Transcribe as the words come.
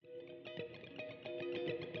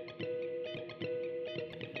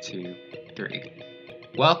2, 3.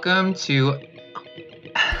 Welcome to...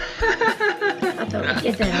 I thought we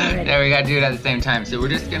did that already. There, we gotta do it at the same time. So we're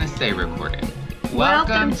just gonna say recording.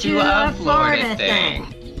 Welcome to a a Florida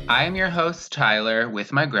thing. I am your host, Tyler,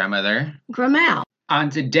 with my grandmother. Gramel. On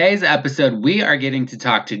today's episode, we are getting to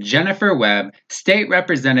talk to Jennifer Webb, state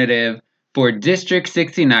representative for District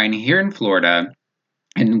 69 here in Florida.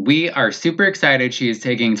 And we are super excited. She is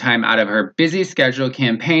taking time out of her busy schedule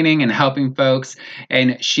campaigning and helping folks.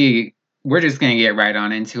 And we're just going to get right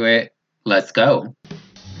on into it. Let's go.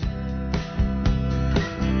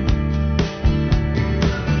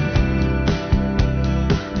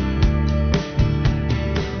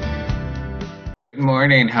 Good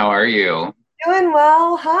morning. How are you? Doing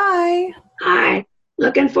well. Hi. Hi.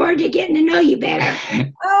 Looking forward to getting to know you better.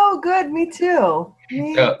 Oh, good. Me too.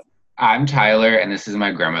 So I'm Tyler, and this is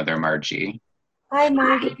my grandmother, Margie. Hi,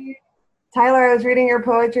 Margie. Tyler, I was reading your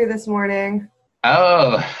poetry this morning.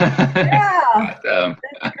 Oh. Yeah. Awesome.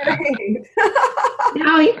 That's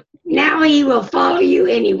great. Now he will follow you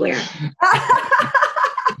anywhere.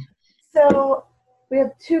 So we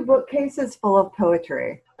have 2 bookcases full of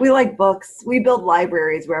poetry. We like books. We build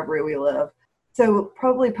libraries wherever we live. So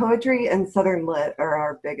probably poetry and Southern Lit are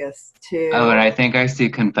our biggest 2. Oh, and I think I see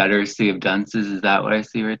Confederacy of Dunces. Is that what I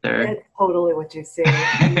see right there? It's totally what you see.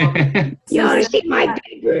 You ought to see my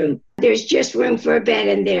bedroom. There's just room for a bed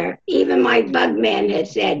in there. Even my bug man had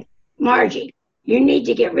said, Margie, you need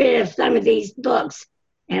to get rid of some of these books.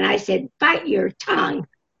 And I said, bite your tongue.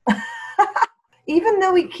 Even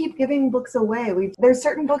though we keep giving books away, there's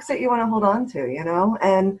certain books that you want to hold on to,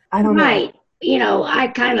 and I don't know. Right. I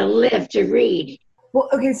kind of live to read. Well,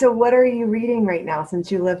 okay, so what are you reading right now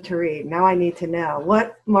since you live to read? Now I need to know.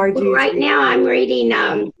 What, Margie? Well, right now I'm reading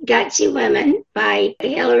Gutsy Women by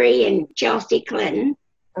Hillary and Chelsea Clinton.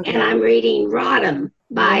 Okay. And I'm reading Rodham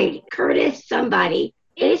by Curtis somebody.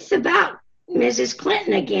 It's about Mrs.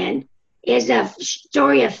 Clinton again. It's a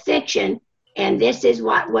story of fiction, and this is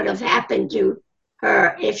what would have happened to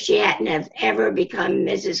her if she hadn't have ever become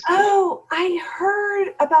Mrs. Clinton. Oh, I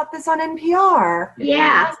heard about this on NPR.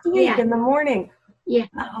 Yeah. Last week in the morning. Yeah.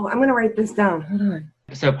 Oh, I'm going to write this down. Hold on.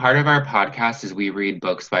 So part of our podcast is we read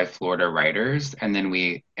books by Florida writers, and then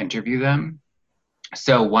we interview them.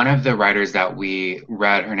 So one of the writers that we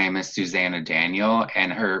read, her name is Susanna Daniel,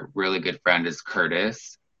 and her really good friend is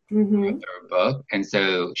Curtis. Mm-hmm. Her book, and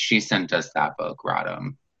so she sent us that book,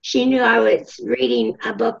 Rodham. She knew I was reading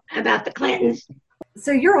a book about the Clintons.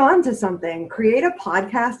 So you're on to something. Create a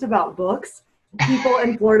podcast about books, people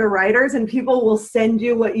and Florida writers, and people will send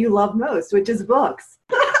you what you love most, which is books.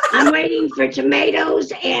 I'm waiting for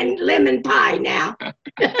tomatoes and lemon pie now.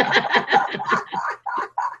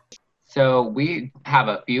 So we have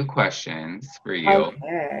a few questions for you.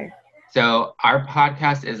 Okay. So our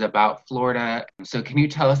podcast is about Florida. So can you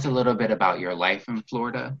tell us a little bit about your life in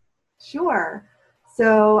Florida? Sure.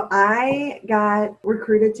 So I got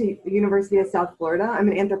recruited to the University of South Florida. I'm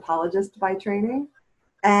an anthropologist by training.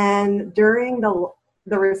 And during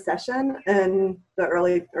the recession in the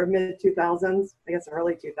early or mid 2000s, I guess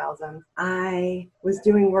early 2000s, I was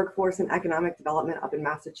doing workforce and economic development up in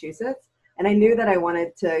Massachusetts. And I knew that I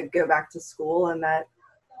wanted to go back to school and I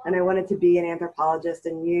wanted to be an anthropologist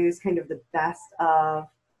and use kind of the best of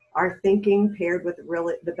our thinking paired with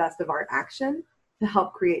really the best of our action to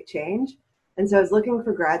help create change. And so I was looking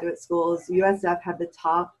for graduate schools. USF had the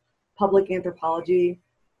top public anthropology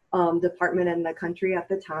department in the country at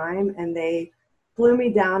the time, and they flew me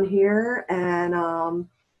down here, and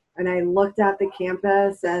I looked at the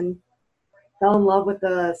campus and fell in love with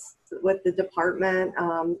the department.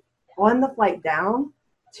 On the flight down,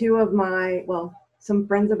 some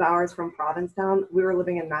friends of ours from Provincetown, we were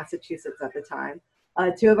living in Massachusetts at the time.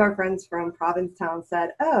 2 of our friends from Provincetown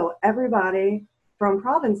said, oh, everybody from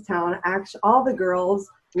Provincetown, all the girls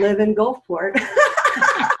live in Gulfport.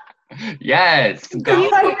 Yes.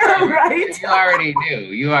 Gulfport. Right? You already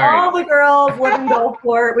knew. All the girls live in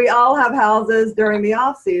Gulfport. We all have houses during the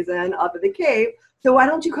off season up at the Cape. So why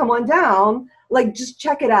don't you come on down? Just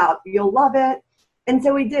check it out. You'll love it. And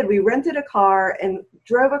so we did. We rented a car and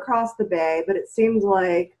drove across the bay, but it seemed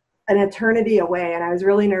like an eternity away. And I was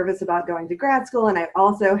really nervous about going to grad school. And I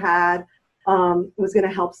also was going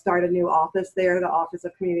to help start a new office there, the Office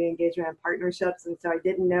of Community Engagement and Partnerships. And so I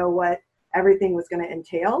didn't know what everything was going to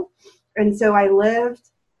entail. And so I lived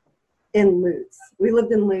in Lutz. We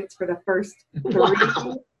lived in Lutz for the first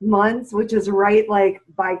 3 months, which is right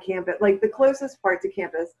by campus, the closest part to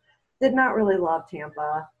campus. Did not really love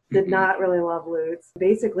Tampa. Did not really love Lutz.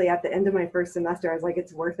 Basically, at the end of my first semester, I was like,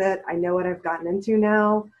 it's worth it. I know what I've gotten into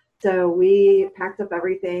now. So we packed up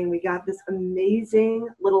everything. We got this amazing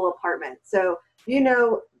little apartment. So,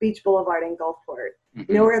 Beach Boulevard in Gulfport.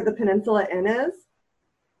 You know where the Peninsula Inn is?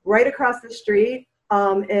 Right across the street,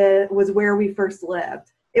 it was where we first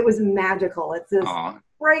lived. It was magical. It's this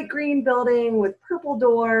bright green building with purple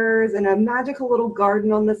doors and a magical little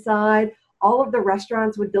garden on the side. All of the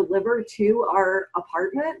restaurants would deliver to our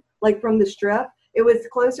apartment, like from the Strip. It was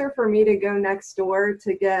closer for me to go next door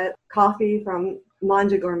to get coffee from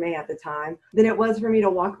Manja Gourmet at the time than it was for me to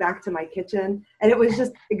walk back to my kitchen. And it was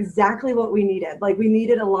just exactly what we needed. Like, we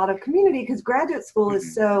needed a lot of community because graduate school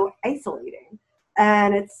is so isolating.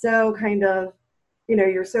 And it's so kind of,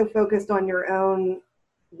 you're so focused on your own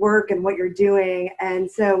work and what you're doing. And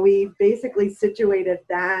so we basically situated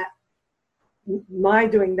doing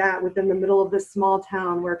that within the middle of this small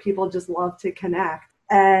town where people just love to connect.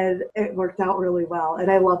 And it worked out really well.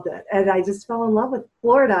 And I loved it. And I just fell in love with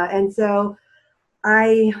Florida. And so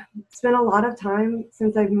I spent a lot of time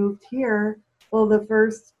since I've moved here. Well, the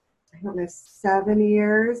first, 7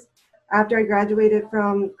 years after I graduated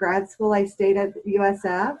from grad school, I stayed at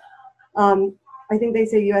USF. I think they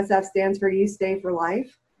say USF stands for You Stay for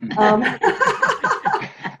Life.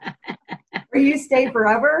 Or You Stay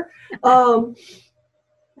Forever. And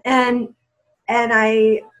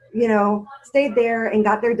I, stayed there and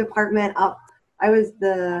got their department up. I was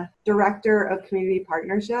the director of community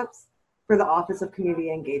partnerships for the Office of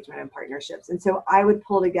Community Engagement and Partnerships. And so I would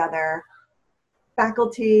pull together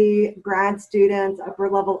faculty, grad students, upper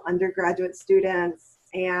level undergraduate students,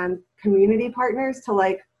 and community partners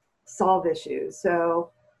to solve issues.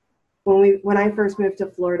 So when I first moved to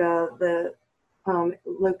Florida, the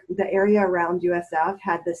area around USF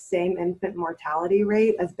had the same infant mortality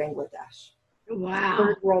rate as Bangladesh. Wow.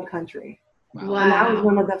 Third world country. Wow. And that was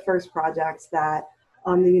one of the first projects that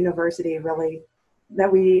the university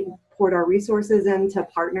that we poured our resources into,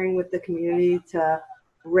 partnering with the community to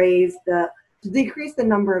decrease the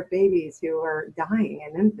number of babies who are dying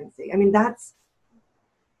in infancy. I mean, that's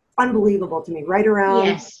unbelievable to me. Right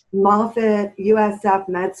around Moffitt, USF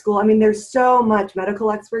Med School. I mean, there's so much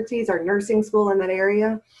medical expertise, our nursing school in that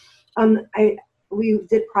area. We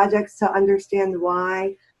did projects to understand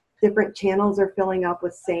why different channels are filling up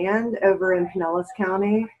with sand over in Pinellas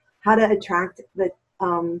County, how to attract the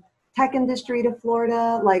tech industry to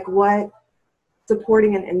Florida, like what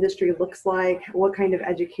supporting an industry looks like, what kind of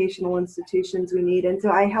educational institutions we need. And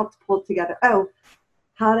so I helped pull together,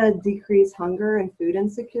 how to decrease hunger and food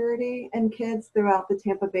insecurity in kids throughout the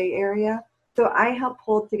Tampa Bay area. So I helped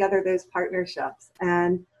pull together those partnerships.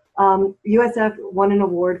 And USF won an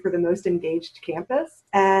award for the most engaged campus.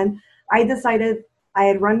 And I decided I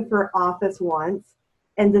had run for office once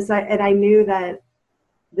and I knew that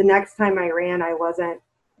the next time I ran, I wasn't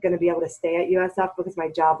going to be able to stay at USF because my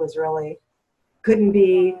job couldn't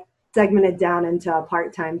be segmented down into a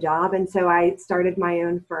part-time job. And so I started my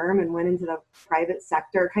own firm and went into the private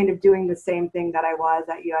sector, kind of doing the same thing that I was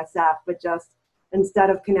at USF, but just instead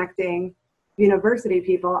of connecting university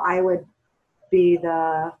people, I would be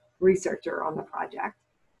the researcher on the project.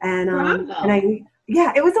 And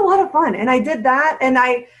it was a lot of fun. And I did that. And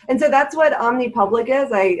so that's what OmniPublic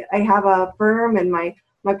is. I have a firm, and my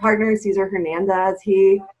partner, Cesar Hernandez,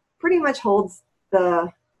 he pretty much holds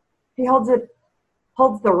the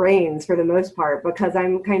reins for the most part, because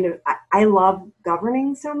I love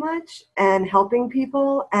governing so much and helping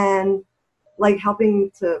people and helping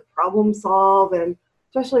to problem solve. And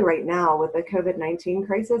especially right now with the COVID-19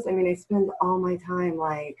 crisis, I mean, I spend all my time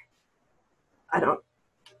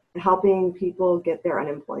helping people get their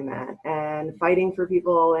unemployment and fighting for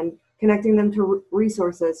people and connecting them to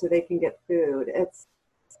resources so they can get food.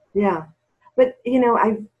 But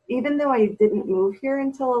even though I didn't move here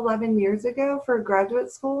until 11 years ago for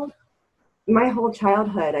graduate school, my whole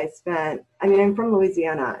childhood I'm from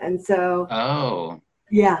Louisiana. And so,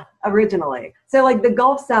 originally. So the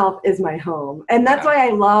Gulf South is my home. And that's why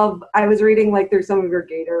I was reading there's some of your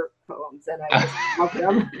Gator poems, and I just love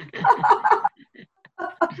them.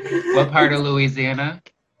 What part of Louisiana?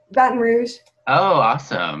 Baton Rouge. Oh,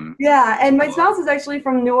 awesome. Yeah, and my spouse is actually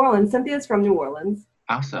from New Orleans. Cynthia's from New Orleans.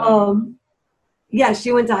 Awesome.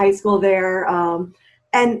 She went to high school there.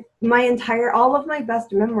 And all of my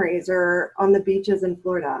best memories are on the beaches in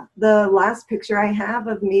Florida. The last picture I have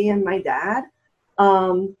of me and my dad,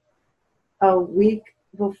 a week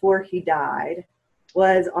before he died,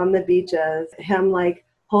 was on the beaches, him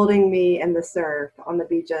holding me in the surf on the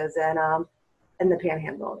beaches and in the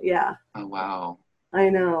Panhandle. Yeah. Oh, wow. I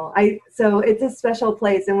know. So it's a special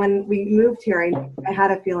place. And when we moved here, I had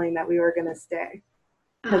a feeling that we were going to stay.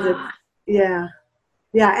 Because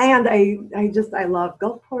and I love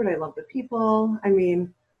Gulfport. I love the people. I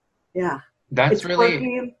mean, Yeah. That's It's really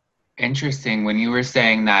quirky. interesting when you were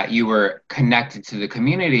saying that you were connected to the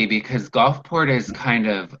community, because Gulfport is kind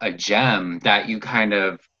of a gem that you kind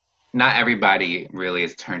of, not everybody really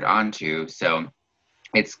is turned on to. So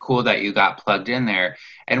it's cool that you got plugged in there.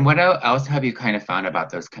 And what else have you kind of found about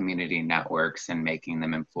those community networks and making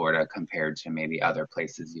them in Florida compared to maybe other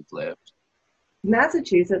places you've lived?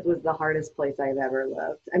 Massachusetts was the hardest place I've ever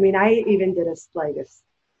lived. I mean, I even did a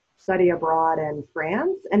study abroad in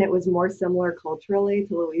France, and it was more similar culturally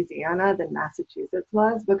to Louisiana than Massachusetts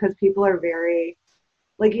was, because people are very,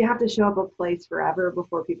 like, you have to show up a place forever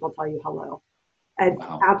before people tell you hello. It's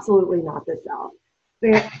Wow. absolutely not the South.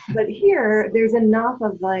 But here, there's enough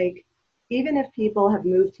of like, even if people have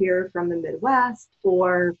moved here from the Midwest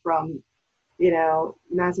or from,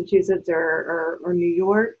 Massachusetts or New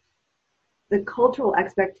York, the cultural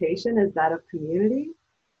expectation is that of community.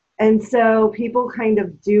 And so people kind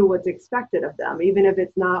of do what's expected of them, even if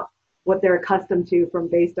it's not what they're accustomed to from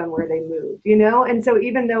based on where they moved. And so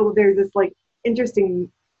even though there's this like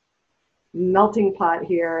interesting melting pot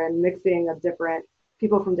here and mixing of different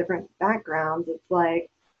people from different backgrounds, it's like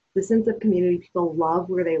the sense of community, people love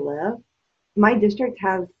where they live. My district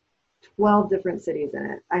has 12 different cities in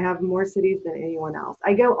it. I have more cities than anyone else.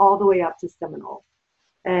 I go all the way up to Seminole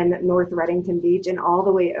and North Reddington Beach, and all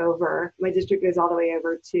the way over. My district goes all the way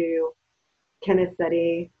over to Kenneth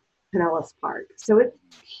City, Pinellas Park. So it's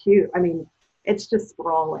huge. I mean, it's just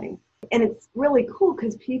sprawling. And it's really cool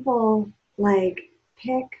because people like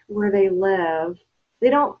pick where they live.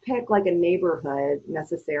 They don't pick like a neighborhood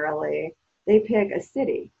necessarily. They pick a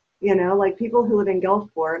city. Like people who live in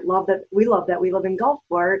Gulfport love that we live in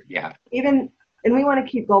Gulfport. Yeah. And we want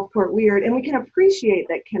to keep Gulfport weird, and we can appreciate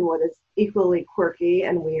that Kenwood is equally quirky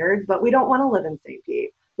and weird, but we don't want to live in St.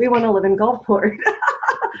 Pete. We want to live in Gulfport,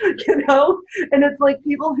 And it's like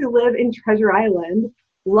people who live in Treasure Island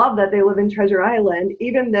love that they live in Treasure Island,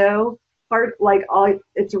 even though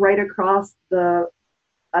it's right across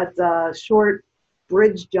at a short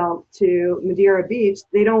bridge jump to Madeira Beach.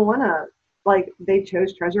 They don't want to, they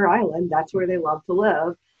chose Treasure Island. That's where they love to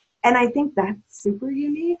live. And I think that's super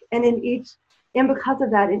unique. And because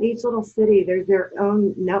of that, in each little city, there's their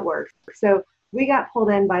own network. So we got pulled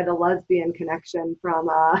in by the lesbian connection from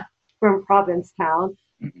Provincetown.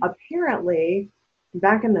 Mhm. Apparently,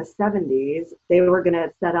 back in the 70s, they were going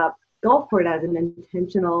to set up Gulfport as an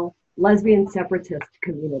intentional lesbian separatist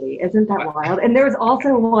community. Isn't that wild? And there was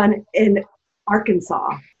also one in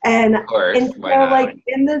Arkansas. And, Of course, and why so not? like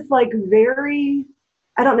in this like very,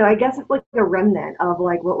 I don't know, I guess it's like a remnant of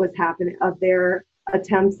like what was happening of their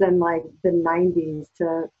attempts in like the 90s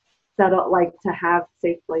to settle, like to have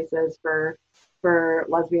safe places for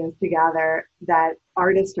lesbians to gather, that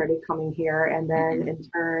artists started coming here. And then in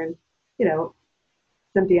turn,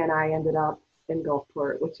 Cynthia and I ended up in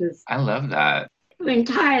Gulfport, which is. I love that. When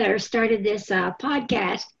Tyler started this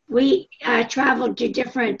podcast, we traveled to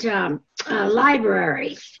different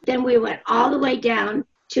libraries. Then we went all the way down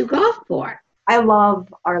to Gulfport. I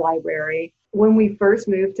love our library. When we first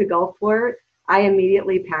moved to Gulfport, I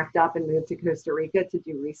immediately packed up and moved to Costa Rica to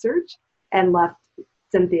do research and left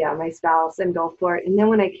Cynthia, my spouse, in Gulfport. And then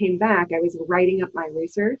when I came back, I was writing up my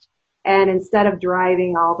research. And instead of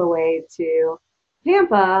driving all the way to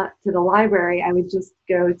Tampa to the library, I would just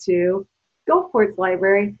go to Gulfport's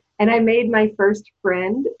library. And I made my first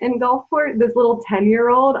friend in Gulfport, this little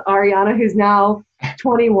 10-year-old, Ariana, who's now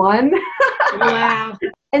 21. Wow.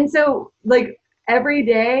 And so like every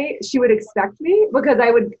day she would expect me, because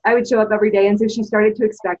I would show up every day. And so she started to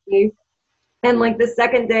expect me. And like the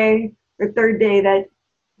second day or third day that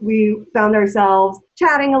we found ourselves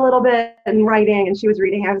chatting a little bit and writing, and she was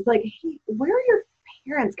reading, I was like, hey, where are your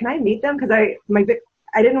parents? Can I meet them? Because I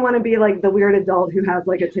didn't want to be like the weird adult who has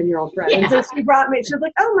like a 10-year-old friend. Yeah. And so she brought me, she was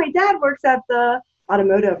like, oh, my dad works at the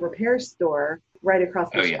automotive repair store right across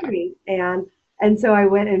the street. And so I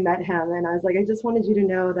went and met him, and I was like, I just wanted you to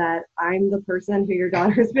know that I'm the person who your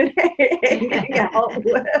daughter's been hanging out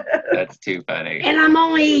with. That's too funny. And I'm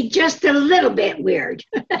only just a little bit weird.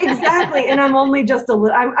 Exactly. And I'm only just a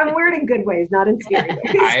little, I'm weird in good ways, not in scary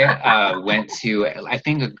ways. I went to, I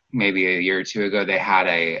think maybe a year or two ago, they had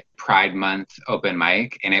a Pride Month open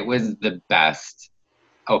mic, and it was the best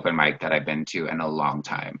open mic that I've been to in a long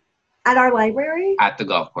time. At our library? At the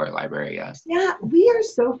Gulfport Library, yes. Yeah, we are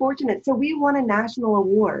so fortunate. So we won a national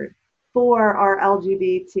award for our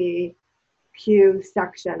LGBTQ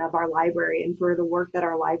section of our library and for the work that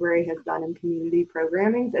our library has done in community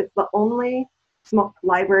programming. It's the only small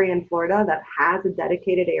library in Florida that has a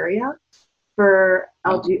dedicated area for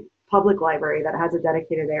public library that has a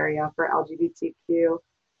dedicated area for LGBTQ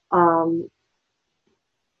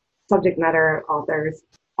subject matter authors.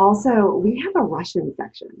 also, we have a Russian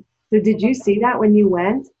section. So did you see that when you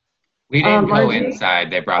went? We didn't go Margie?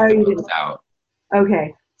 inside. They brought Oh, the you books didn't. out.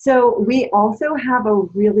 Okay. So we also have a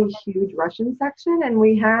really huge Russian section, and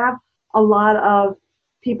we have a lot of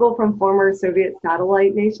people from former Soviet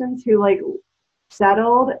satellite nations who like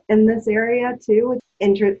settled in this area too,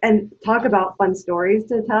 and talk about fun stories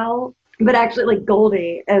to tell. But actually, like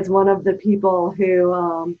Goldie is one of the people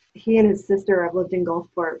who he and his sister have lived in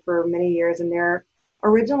Gulfport for many years, and they're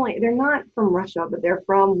not from Russia, but they're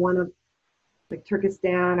from one of like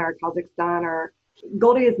Turkestan or Kazakhstan. Or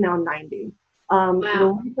Goldie is now 90. Wow.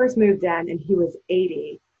 When we first moved in and he was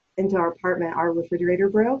 80 into our apartment, our refrigerator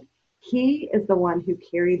broke. He is the one who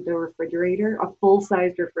carried the refrigerator, a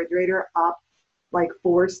full-sized refrigerator, up like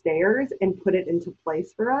 4 stairs and put it into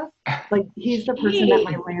place for us. Like he's the person that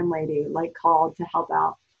my Gee. landlady like called to help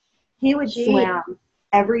out. He would Gee. swim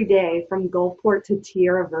every day from Gulfport to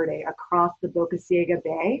Tierra Verde across the Boca Ciega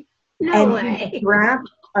Bay, No and he way. strapped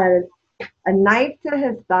a knife to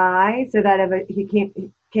his thigh so that if he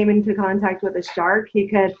came into contact with a shark, he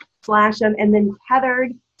could slash him, and then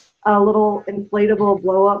tethered a little inflatable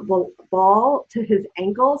blow up ball to his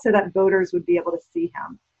ankle so that boaters would be able to see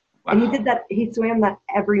him. And he did Wow. that. He swam that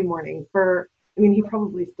every morning for, I mean, he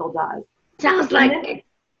probably still does. Sounds And like then, a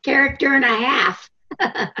character and a half.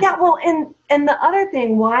 yeah, well, and the other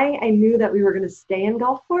thing why I knew that we were going to stay in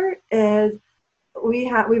Gulfport is we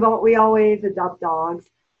always adopt dogs,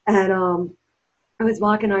 and I was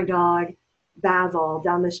walking our dog Basil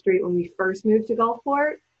down the street when we first moved to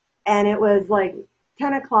Gulfport, and it was like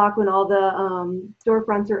 10 o'clock when all the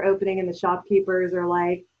storefronts are opening and the shopkeepers are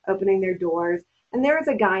like opening their doors. And there was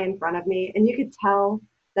a guy in front of me, and you could tell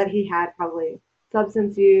that he had probably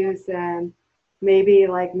substance use and maybe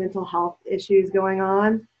like mental health issues going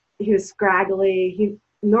on. He was scraggly. He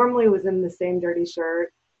normally was in the same dirty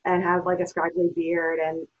shirt and had like a scraggly beard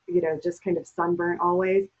and, just kind of sunburnt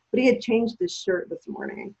always. But he had changed his shirt this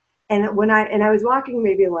morning. And I was walking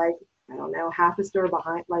maybe like, I don't know, half a store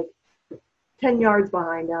behind, like 10 yards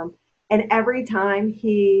behind him. And every time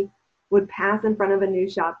he would pass in front of a new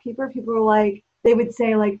shopkeeper, people were like, they would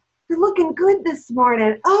say, like, "You're looking good this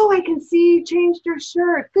morning. Oh, I can see you changed your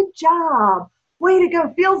shirt. Good job. Way to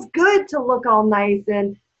go. Feels good to look all nice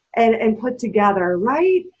and put together,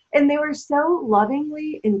 right?" And they were so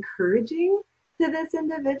lovingly encouraging to this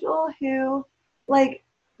individual who, like,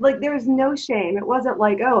 there was no shame. It wasn't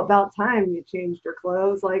like, "Oh, about time you changed your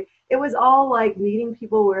clothes." Like, it was all like meeting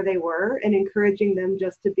people where they were and encouraging them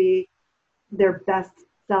just to be their best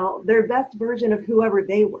self, their best version of whoever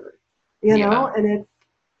they were, Yeah. and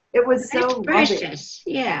it was That's so loving. precious.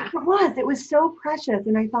 Yeah. It was so precious.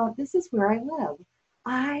 And I thought, this is where I live.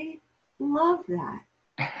 I love that.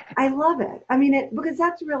 I love it. I mean, because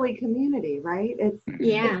that's really community, right? It's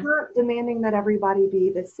Yeah. not demanding that everybody be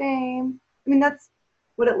the same. I mean, that's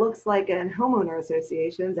what it looks like in homeowner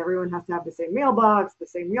associations. Everyone has to have the same mailbox, the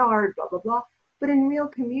same yard, blah, blah, blah. But in real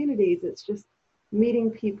communities, it's just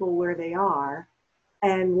meeting people where they are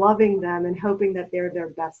and loving them and hoping that they're their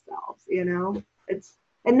best selves. It's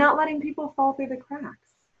and not letting people fall through the cracks.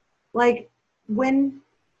 Like when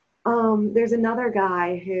there's another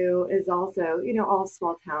guy who is also, all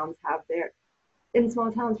small towns have in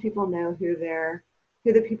small towns, people know who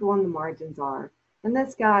the people on the margins are. And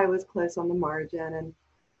this guy was close on the margin and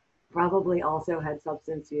probably also had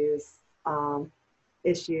substance use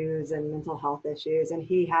issues and mental health issues. And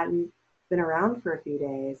he hadn't been around for a few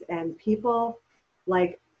days. And people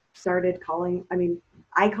like started calling. I mean,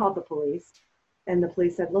 I called the police, and the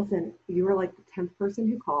police said, "Listen, you were like the 10th person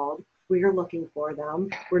who called. We are looking for them.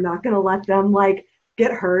 We're not going to let them like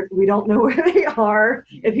get hurt. We don't know where they are.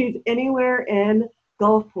 If he's anywhere in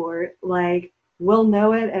Gulfport, like we'll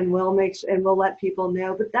know it and we'll and we'll let people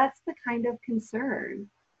know." But that's the kind of concern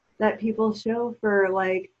that people show for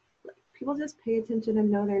like people just pay attention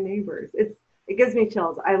and know their neighbors. It gives me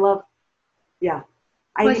chills. I love, yeah.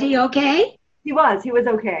 Was I he okay? he was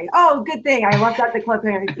okay. Oh, good thing I left out the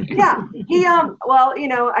cliffhanger. Yeah, he well,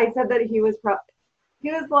 I said that he was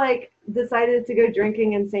like decided to go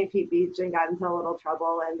drinking in St. Pete Beach and got into a little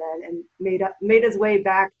trouble, and then made his way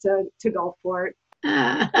back to Gulfport.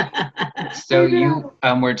 So you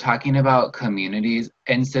were talking about communities,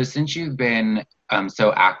 and so since you've been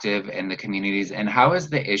so active in the communities, and how has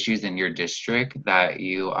the issues in your district that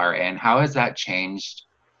you are in, how has that changed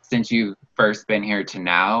since you've first been here to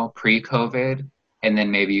now, pre-COVID? And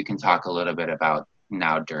then maybe you can talk a little bit about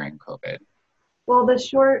now during COVID. Well, the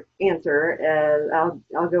short answer is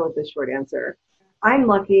I'll go with the short answer. I'm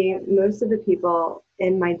lucky. Most of the people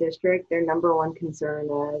in my district, their number one concern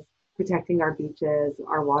is protecting our beaches,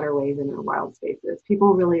 our waterways, and our wild spaces.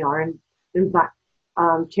 People really are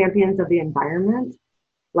champions of the environment,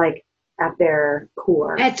 like at their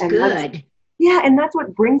core. That's good. Yeah, and that's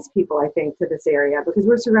what brings people, I think, to this area because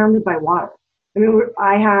we're surrounded by water. I mean,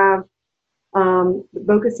 I have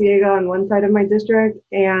Boca Ciega on one side of my district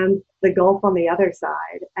and the Gulf on the other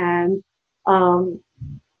side, and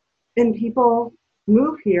people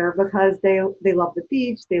move here because they love the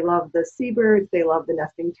beach, they love the seabirds, they love the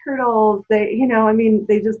nesting turtles.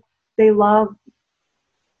 They love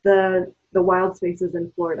the wild spaces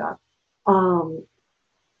in Florida.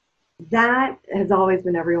 That has always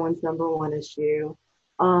been everyone's number one issue.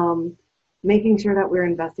 Making sure that we're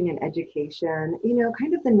investing in education,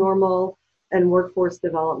 kind of the normal and workforce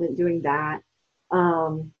development, doing that.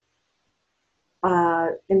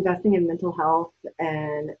 Investing in mental health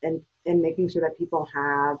and making sure that people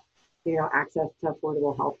have, access to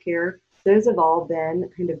affordable health care. Those have all been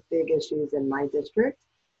kind of big issues in my district,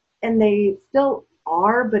 and they still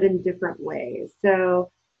are, but in different ways. So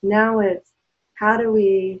now it's how do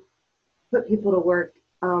we put people to work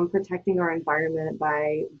protecting our environment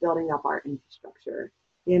by building up our infrastructure,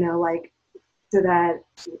 so that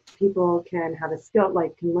people can have a skill,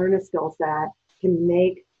 can learn a skill set, can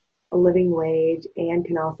make a living wage, and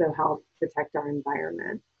can also help protect our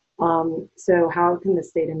environment. So how can the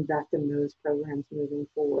state invest in those programs moving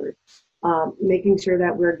forward? Making sure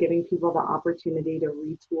that we're giving people the opportunity to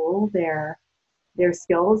retool their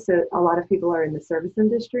skills. So a lot of people are in the service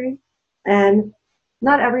industry, and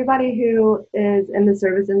not everybody who is in the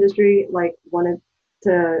service industry wanted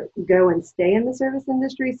to go and stay in the service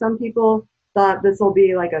industry. Some people thought this will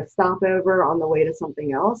be like a stopover on the way to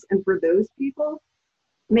something else. And for those people,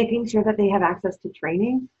 making sure that they have access to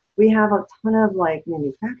training. We have a ton of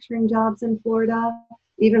manufacturing jobs in Florida.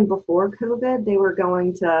 Even before COVID, they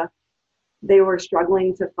were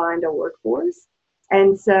struggling to find a workforce.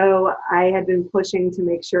 And so I had been pushing to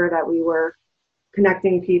make sure that we were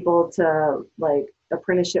connecting people to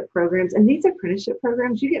apprenticeship programs. And these apprenticeship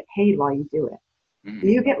programs, you get paid while you do it. Mm-hmm.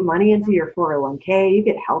 You get money into your 401k, you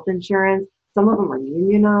get health insurance. Some of them are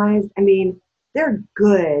unionized. I mean, they're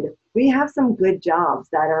good. We have some good jobs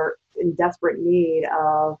that are in desperate need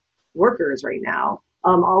of workers right now.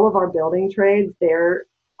 All of our building trades,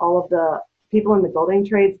 all of the people in the building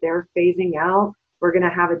trades, they're phasing out. We're going to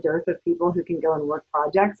have a dearth of people who can go and work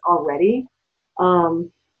projects already.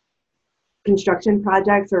 Construction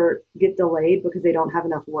projects get delayed because they don't have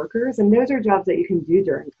enough workers. And those are jobs that you can do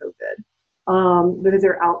during COVID because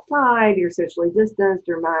they're outside, you're socially distanced,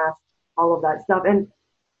 you're masked, all of that stuff. And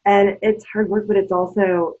it's hard work, but it's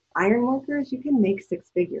also iron workers. You can make six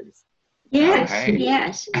figures. Yes, okay.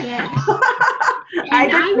 yes. I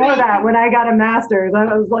didn't know that when I got a master's. I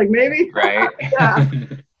was like, maybe. Right. Yeah.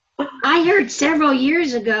 I heard several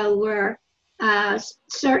years ago where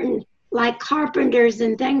certain carpenters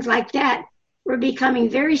and things like that were becoming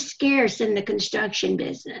very scarce in the construction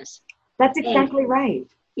business. That's exactly right.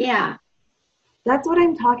 Yeah. That's what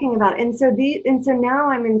I'm talking about. And so now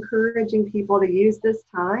I'm encouraging people to use this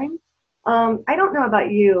time. I don't know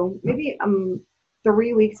about you, maybe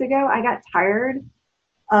 3 weeks ago, I got tired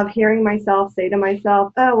of hearing myself say to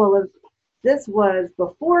myself, oh, well, if this was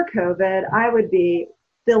before COVID, I would be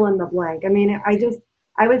fill in the blank. I mean,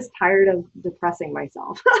 I was tired of depressing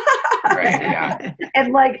myself. Right, yeah.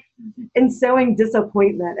 and sowing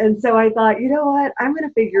disappointment. And so I thought, you know what, I'm going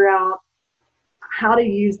to figure out how to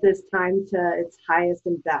use this time to its highest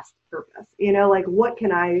and best purpose. What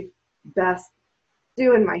can I best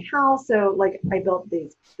do in my house? So I built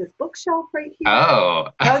this bookshelf right here. Oh,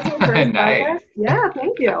 that was my first nice. project. Yeah,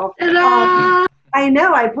 thank you. I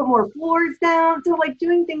know I put more floors down. So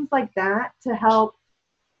doing things like that to help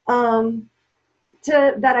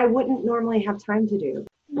that I wouldn't normally have time to do.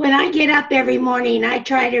 When I get up every morning, I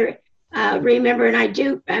try to remember, and I've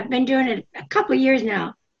been doing it a couple of years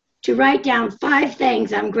now, to write down 5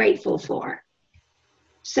 things I'm grateful for.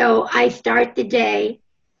 So I start the day,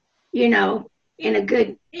 in a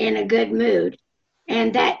good mood.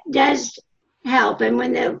 And that does help. And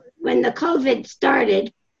when the COVID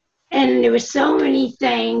started, and there were so many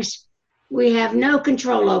things we have no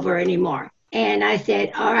control over anymore. And I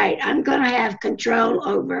said, all right, I'm going to have control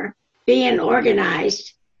over being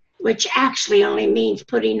organized, which actually only means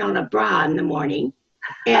putting on a bra in the morning.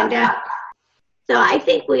 And so I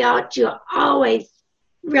think we ought to always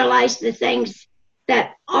realize the things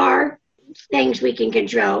that are things we can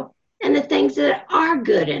control and the things that are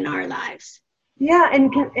good in our lives. Yeah,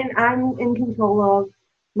 and I'm in control of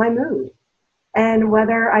my mood and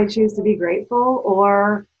whether I choose to be grateful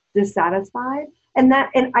or dissatisfied. And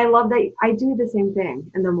I love that I do the same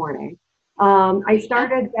thing in the morning. I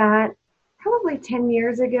started that probably 10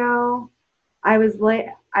 years ago. I was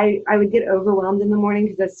I would get overwhelmed in the morning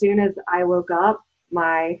because as soon as I woke up,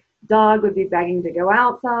 my dog would be begging to go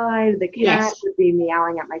outside. The cat Yes. would be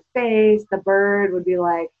meowing at my face. The bird would be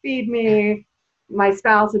like, feed me. My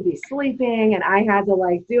spouse would be sleeping and I had to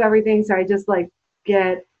like do everything. So I just like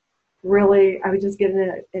get I would just get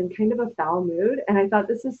in kind of a foul mood. And I thought,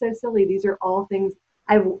 this is so silly. These are all things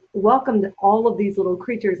I've welcomed all of these little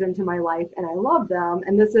creatures into my life and I love them.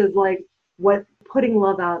 And this is like what putting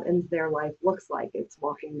love out into their life looks like. It's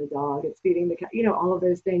walking the dog, it's feeding the cat, all of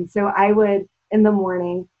those things. So I would, in the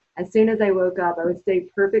morning, as soon as I woke up, I would stay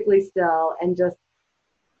perfectly still and just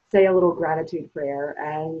say a little gratitude prayer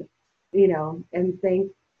and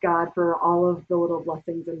thank God for all of the little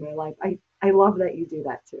blessings in my life. I love that you do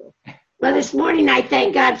that too. Well, this morning I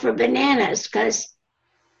thank God for bananas because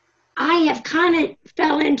I have kind of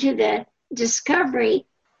fell into the discovery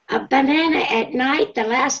of banana at night. The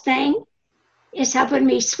last thing is helping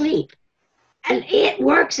me sleep. And it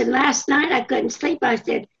works. And last night I couldn't sleep. I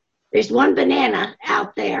said, there's one banana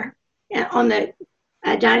out there on the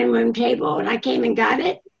dining room table. And I came and got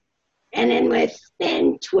it. And then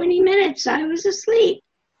within 20 minutes, I was asleep.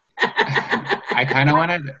 I kind of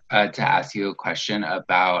wanted to ask you a question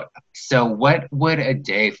about, so what would a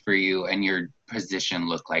day for you and your position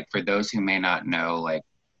look like? For those who may not know, like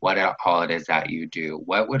what all it is that you do,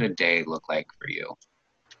 what would a day look like for you?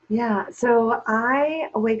 Yeah, so I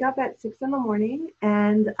wake up at 6 in the morning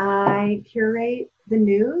and I curate the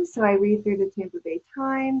news. So I read through the Tampa Bay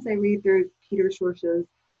Times. I read through Peter Schorsch's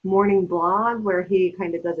morning blog where he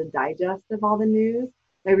kind of does a digest of all the news.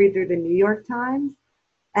 I read through the New York Times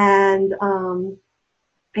and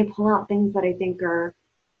I pull out things that I think are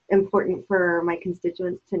important for my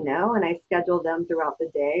constituents to know, and I schedule them throughout the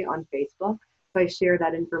day on Facebook. So I share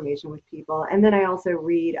that information with people. And then I also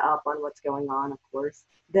read up on what's going on, of course.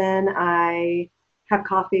 Then I have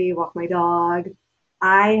coffee, walk my dog.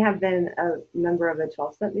 I have been a member of a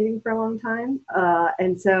 12-step meeting for a long time.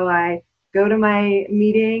 And so I go to my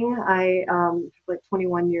meeting. I like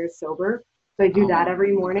 21 years sober. So I do that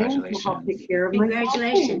every morning to help take care of myself.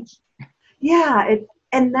 Congratulations. Yeah,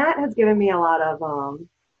 and that has given me a lot of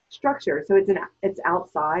structure. So it's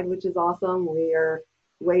outside, which is awesome. We are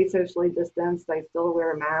way socially distanced. I still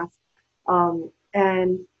wear a mask,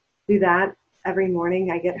 and do that every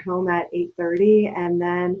morning. I get home at 8:30, and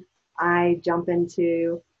then I jump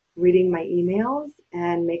into reading my emails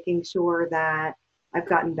and making sure that I've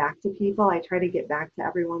gotten back to people. I try to get back to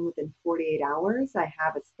everyone within 48 hours. I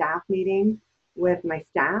have a staff meeting with my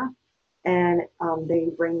staff, and they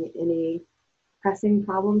bring any pressing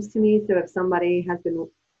problems to me. So if somebody has been,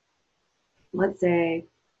 let's say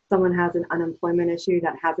someone has an unemployment issue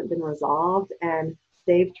that hasn't been resolved and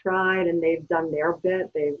they've tried and they've done their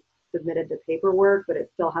bit, they've submitted the paperwork, but it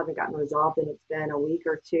still hasn't gotten resolved and it's been a week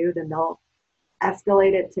or two, then they'll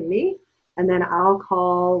escalate it to me. And then I'll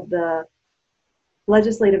call the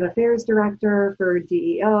legislative affairs director for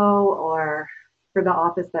DEO or for the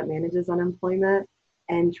office that manages unemployment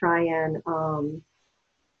and try and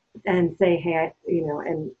say, hey,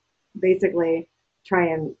 and basically try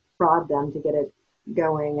and fraud them to get it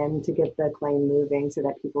going and to get the claim moving so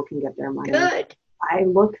that people can get their money. Good. I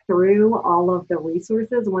look through all of the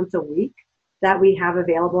resources once a week that we have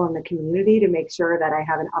available in the community to make sure that I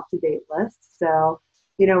have an up-to-date list. So,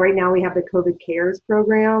 right now we have the COVID Cares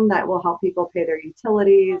program that will help people pay their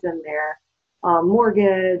utilities and their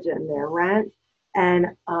mortgage and their rent.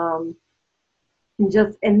 And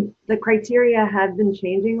the criteria have been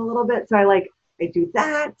changing a little bit. So I do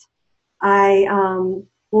that. I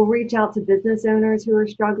will reach out to business owners who are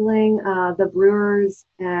struggling. The brewers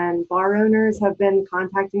and bar owners have been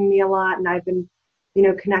contacting me a lot, and I've been,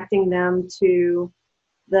 connecting them to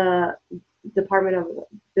the Department of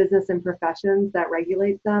Business and Professions that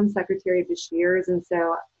regulates them, Secretary Beshears, and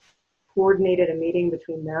so coordinated a meeting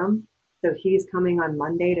between them. So he's coming on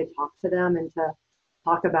Monday to talk to them and to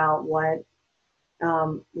talk about what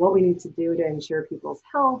we need to do to ensure people's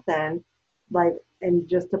health and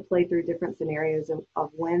just to play through different scenarios of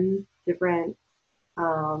when different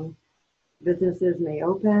businesses may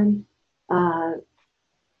open.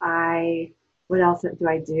 What else do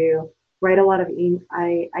I do? Write a lot of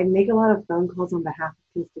I make a lot of phone calls on behalf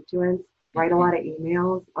of constituents, write a lot of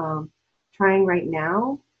emails, trying right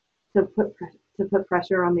now to put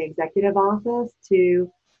pressure on the executive office to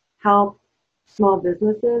help small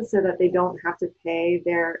businesses so that they don't have to pay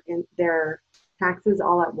their taxes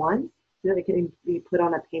all at once, so that it can be put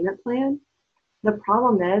on a payment plan. The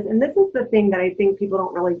problem is, and this is the thing that I think people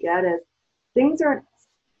don't really get, is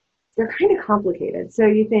they're kind of complicated. So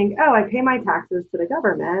you think, oh, I pay my taxes to the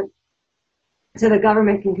government so the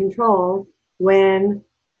government can control when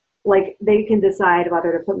like they can decide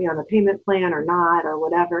whether to put me on the payment plan or not or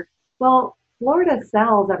whatever. Well, Florida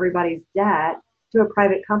sells everybody's debt to a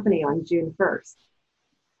private company on June 1st.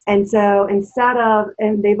 And so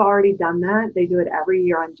and they've already done that, they do it every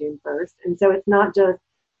year on June 1st. And so it's not just,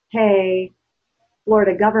 hey,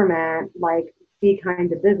 Florida government, like, be kind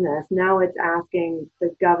to business. Now it's asking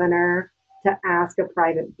the governor to ask a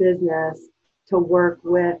private business to work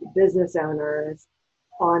with business owners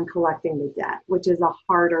on collecting the debt, which is a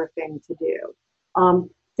harder thing to do.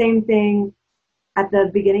 Same thing at the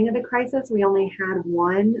beginning of the crisis, we only had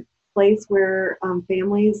one place where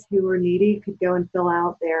families who were needy could go and fill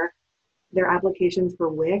out their applications for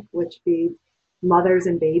WIC, which feeds mothers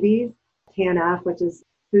and babies, TANF, which is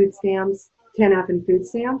food stamps, TANF and food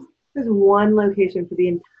stamps. There's one location for the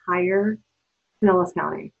entire Pinellas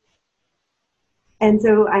County. And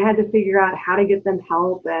so I had to figure out how to get them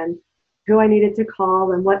help and who I needed to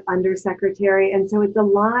call and what undersecretary. And so it's a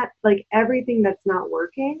lot, like everything that's not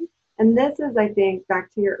working. And this is, I think,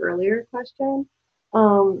 back to your earlier question,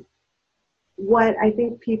 what I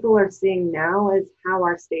think people are seeing now is how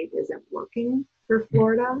our state isn't working for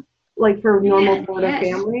Florida, like for normal Florida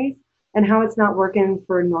families, and how it's not working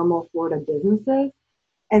for normal Florida businesses.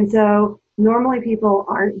 And so normally people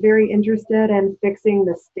aren't very interested in fixing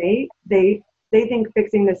the state. They think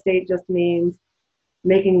fixing the state just means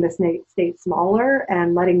making the state smaller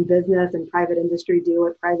and letting business and private industry do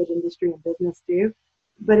what private industry and business do.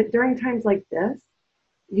 But during times like this,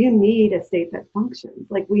 you need a state that functions.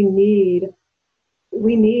 Like we need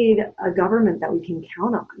a government that we can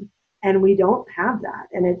count on, and we don't have that.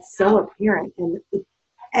 And it's so apparent in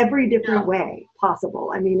every different way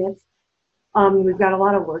possible. I mean, it's we've got a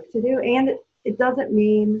lot of work to do, and it doesn't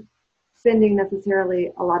mean spending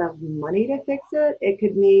necessarily a lot of money to fix it. It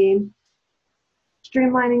could mean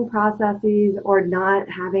streamlining processes or not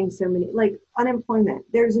having so many, like unemployment.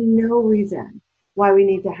 There's no reason why we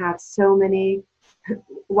need to have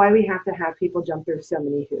why we have to have people jump through so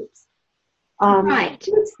many hoops. Right.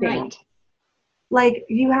 Like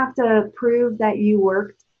you have to prove that you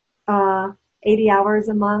worked 80 hours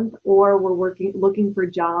a month, or were looking for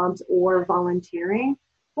jobs or volunteering.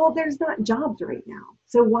 Well, there's not jobs right now.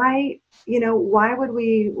 So why would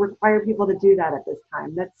we require people to do that at this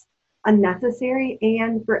time? That's unnecessary.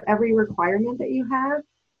 And for every requirement that you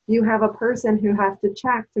have a person who has to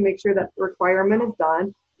check to make sure that the requirement is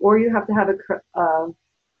done, or you have to have a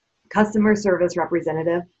customer service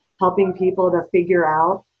representative helping people to figure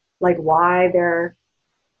out like why their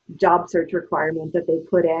job search requirement that they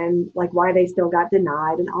put in, like why they still got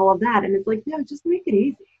denied and all of that. And it's like, no, just make it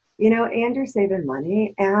easy, and you're saving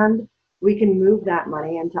money, and we can move that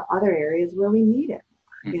money into other areas where we need it,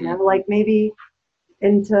 like maybe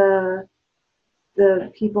into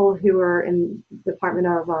the people who are in Department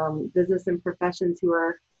of Business and Professions who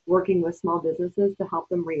are working with small businesses to help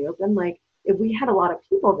them reopen. Like if we had a lot of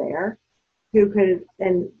people there who could,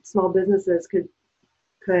 and small businesses could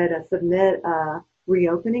submit a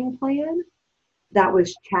reopening plan that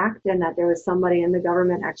was checked, and that there was somebody in the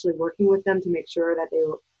government actually working with them to make sure that they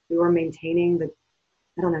were maintaining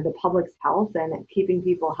the public's health and keeping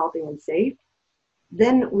people healthy and safe,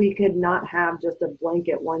 then we could not have just a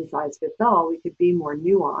blanket one size fits all. We could be more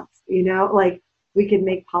nuanced, like we could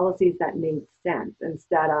make policies that made sense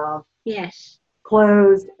instead of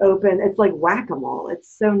closed, open. It's like whack-a-mole. It's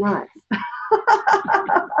so nuts.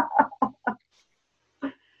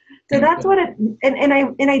 So that's what and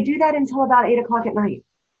I do that until about 8 o'clock at night.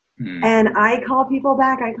 And I call people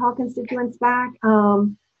back. I call constituents back.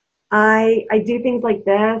 I do things like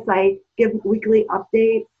this. I give weekly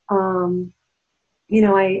updates.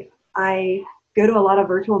 I go to a lot of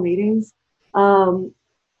virtual meetings.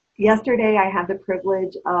 Yesterday, I had the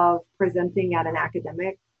privilege of presenting at an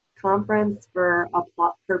academic conference for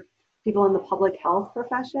people in the public health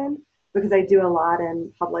profession, because I do a lot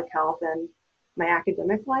in public health and my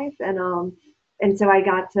academic life. And so I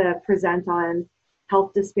got to present on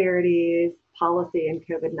health disparities, policy, and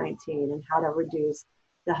COVID-19, and how to reduce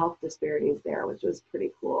the health disparities there, which was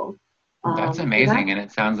pretty cool. That's amazing. And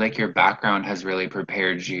it sounds like your background has really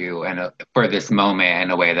prepared you for this moment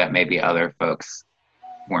in a way that maybe other folks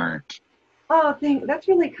weren't. Oh, that's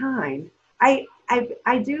really kind. I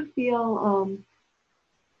do feel,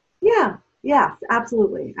 yes,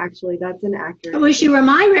 absolutely. Actually, that's an accurate. I wish you were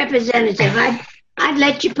my representative. I'd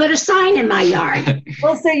let you put a sign in my yard.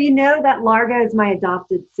 Well, so that Largo is my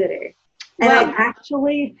adopted city. And I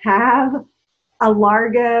actually have a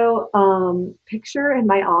Largo picture in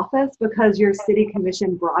my office because your city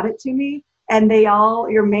commission brought it to me. And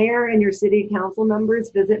your mayor and your city council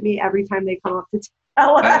members visit me every time they come up to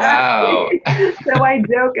Tallahassee. Wow. So I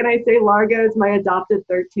joke and I say Largo is my adopted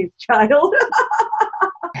 13th child.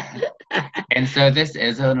 And so this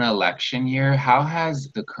is an election year. How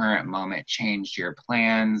has the current moment changed your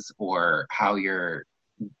plans or how you're,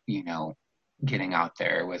 getting out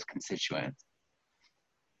there with constituents?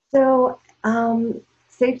 So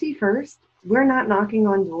safety first. We're not knocking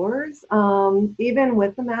on doors. Even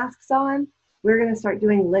with the masks on, we're going to start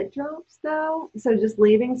doing lit drops though. So just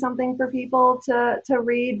leaving something for people to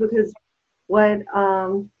read, because what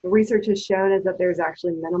research has shown is that there's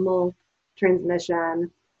actually minimal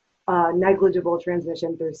transmission, negligible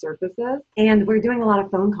transmission through surfaces. And we're doing a lot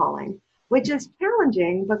of phone calling, which is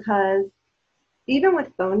challenging because even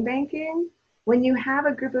with phone banking, when you have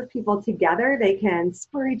a group of people together, they can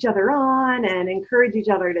spur each other on and encourage each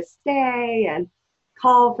other to stay and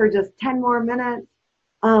call for just 10 more minutes.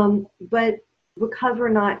 But because we're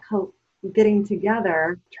not getting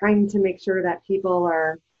together, trying to make sure that people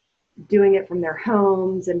are doing it from their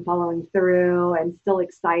homes and following through and still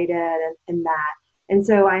excited and that. And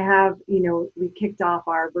so I have, we kicked off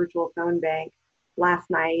our virtual phone bank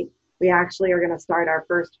last night. We actually are going to start our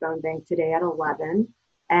first phone bank today at 11.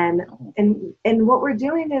 And what we're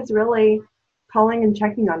doing is really calling and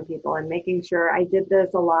checking on people and making sure. I did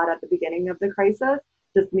this a lot at the beginning of the crisis,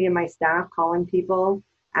 just me and my staff calling people,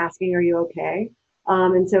 asking, are you okay?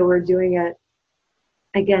 And so we're doing it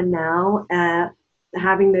again now,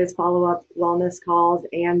 having those follow-up wellness calls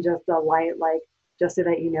and just a light, just so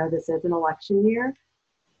that this is an election year.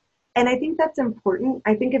 And I think that's important.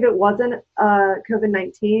 I think if it wasn't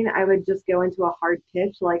COVID-19, I would just go into a hard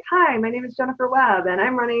pitch like, hi, my name is Jennifer Webb, and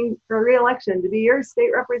I'm running for re-election to be your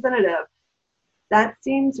state representative. That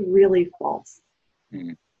seems really false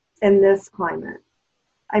in this climate.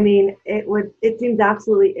 I mean, it seems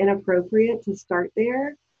absolutely inappropriate to start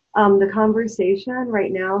there. The conversation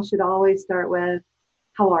right now should always start with,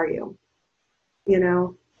 how are you? Do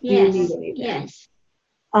you need anything? Yes.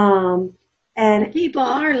 And people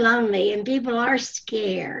are lonely and people are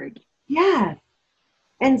scared. Yes.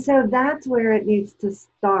 And so that's where it needs to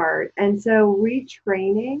start. And so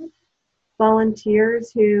retraining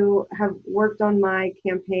volunteers who have worked on my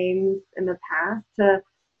campaigns in the past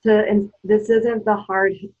and this isn't the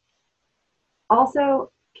hard.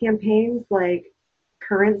 Also, campaigns like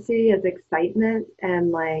currency is excitement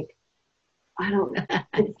and I don't know.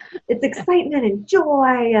 It's excitement and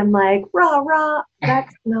joy and rah rah.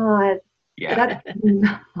 That's not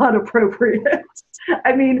appropriate.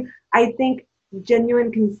 I mean, I think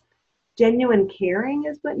genuine caring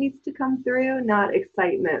is what needs to come through, not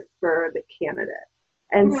excitement for the candidate.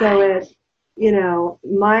 And so it's,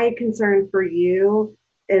 my concern for you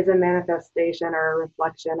is a manifestation or a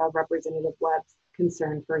reflection of Representative Webb's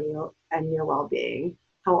concern for you and your well-being.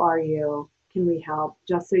 How are you? Can we help?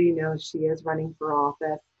 Just so you know, she is running for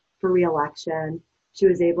office for re-election. She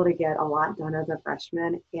was able to get a lot done as a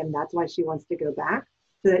freshman, and that's why she wants to go back,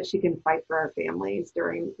 so that she can fight for our families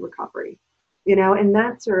during recovery. And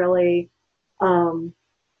that's really that's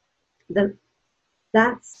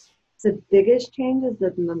the biggest change is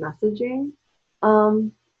the messaging.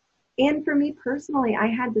 And for me personally, I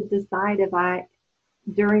had to decide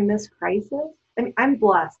during this crisis, I mean, I'm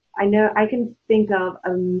blessed. I know I can think of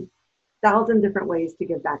 1,000 different ways to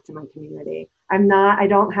give back to my community. I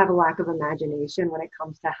don't have a lack of imagination when it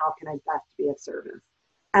comes to how can I best be of service.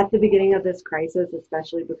 At the beginning of this crisis,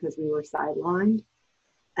 especially because we were sidelined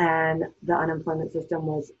and the unemployment system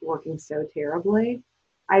was working so terribly,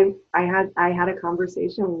 I had a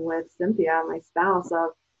conversation with Cynthia, my spouse,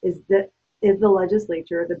 of is the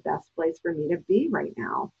legislature the best place for me to be right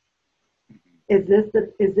now? Is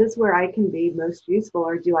this where I can be most useful,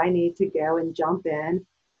 or do I need to go and jump in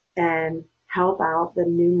and help out the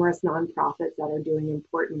numerous nonprofits that are doing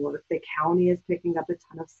important work? The county is picking up a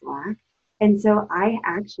ton of slack. And so I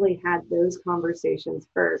actually had those conversations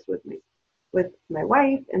first with my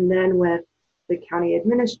wife, and then with the county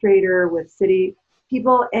administrator, with city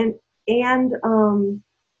people, and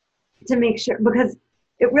to make sure, because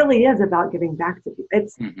it really is about giving back to people.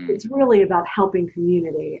 It's really about helping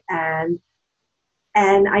community. And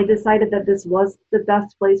I decided that this was the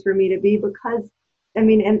best place for me to be, because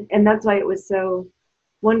and that's why it was so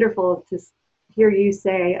wonderful to hear you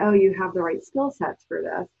say, oh, you have the right skill sets for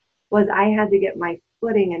this, was I had to get my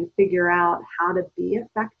footing and figure out how to be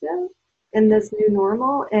effective in this new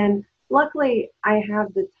normal. And luckily, I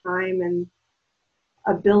have the time and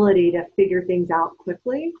ability to figure things out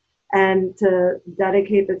quickly and to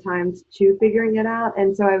dedicate the time to figuring it out.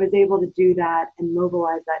 And so I was able to do that and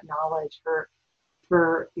mobilize that knowledge for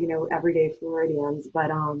everyday Floridians. But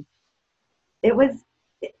it was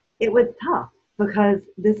it was tough because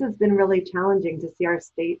this has been really challenging to see our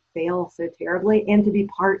state fail so terribly and to be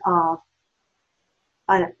part of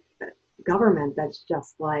a government that's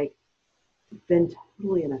just like been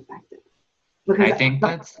totally ineffective. Because I think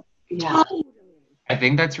that's yeah, I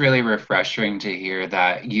think that's really refreshing to hear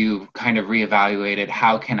that you kind of reevaluated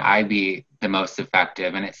how can I be the most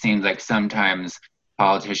effective. And it seems like sometimes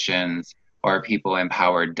politicians or people in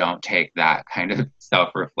power don't take that kind of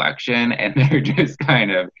self-reflection and they're just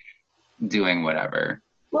kind of doing whatever.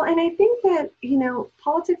 well, and I think that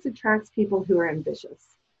politics attracts people who are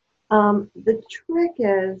ambitious. The trick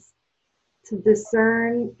is to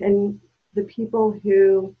discern and the people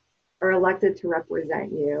who are elected to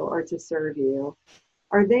represent you or to serve you,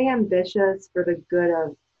 are they ambitious for the good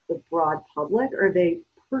of the broad public, or are they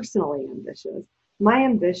personally ambitious? My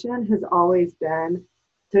ambition has always been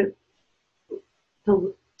to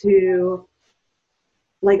to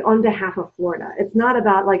like on behalf of Florida. It's not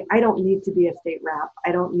about like I don't need to be a state rep.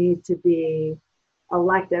 I don't need to be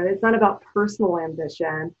elected. It's not about personal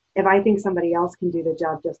ambition. If I think somebody else can do the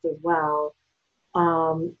job just as well,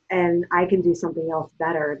 and I can do something else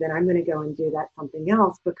better, then I'm going to go and do that something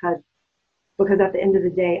else because at the end of the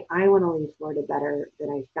day, I want to leave Florida better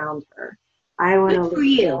than I found her. I want to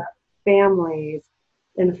leave families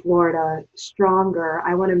in Florida stronger.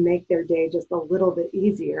 I want to make their day just a little bit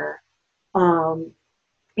easier.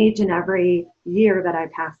 Each and every year that I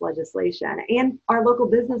pass legislation, and our local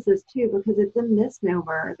businesses too, because it's a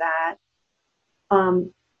misnomer that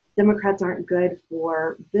Democrats aren't good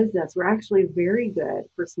for business. We're actually very good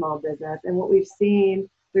for small business. And what we've seen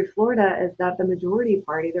through Florida is that the majority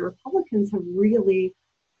party, the Republicans, have really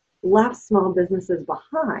left small businesses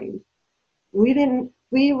behind. We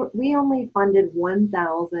only funded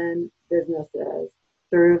 1,000 businesses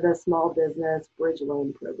through the Small Business Bridge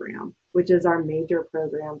Loan Program, which is our major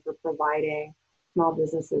program for providing small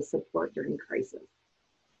businesses support during crisis.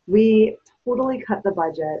 We totally cut the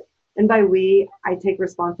budget. And by we, I take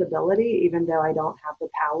responsibility, even though I don't have the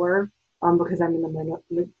power because I'm in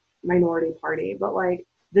the minority party. But like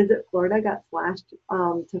Visit Florida got slashed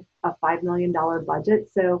to a $5 million budget.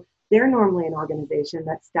 So they're normally an organization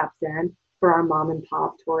that steps in for our mom and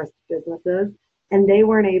pop tourist businesses. And they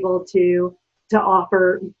weren't able to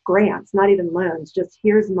offer grants, not even loans, just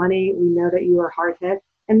here's money. We know that you are hard hit.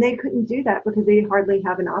 And they couldn't do that because they hardly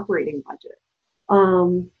have an operating budget.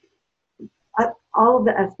 All of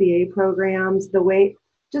the SBA programs, the way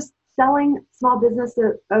just selling small business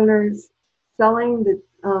owners, selling the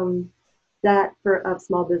debt of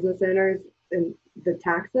small business owners and the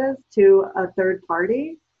taxes to a third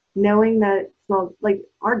party, knowing that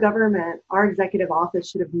our government, our executive office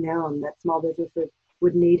should have known that small businesses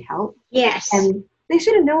would need help. Yes. And they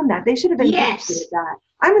should have known that. They should have anticipated that.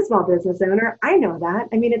 I'm a small business owner. I know that.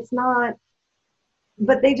 I mean, it's not,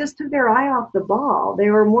 but they just took their eye off the ball. They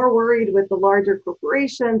were more worried with the larger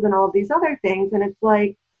corporations and all of these other things. And it's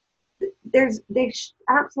like, they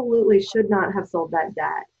absolutely should not have sold that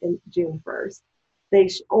debt in June 1st. They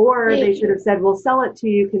should have said, we'll sell it to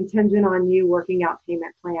you contingent on you working out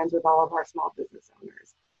payment plans with all of our small business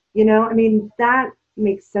owners. I mean, that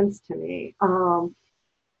makes sense to me.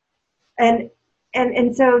 And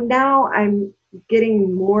so now I'm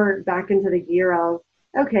getting more back into the gear of,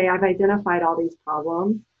 okay, I've identified all these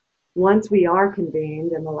problems. Once we are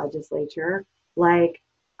convened in the legislature,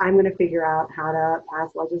 I'm going to figure out how to pass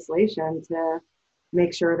legislation to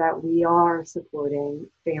make sure that we are supporting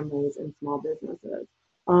families and small businesses.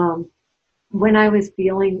 When I was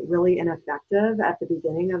feeling really ineffective at the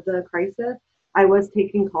beginning of the crisis, I was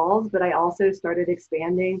taking calls, but I also started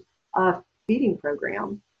expanding a feeding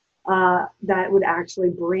program that would actually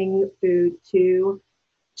bring food to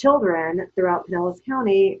children throughout Pinellas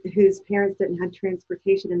County whose parents didn't have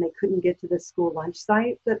transportation and they couldn't get to the school lunch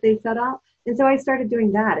site that they set up. And so I started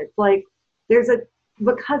doing that. It's like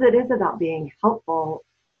because it is about being helpful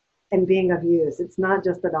and being of use. It's not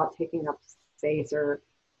just about taking up space or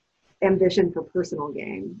ambition for personal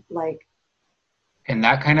gain. And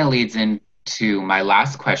that kind of leads into my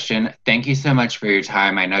last question. Thank you so much for your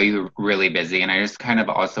time. I know you're really busy, and I just kind of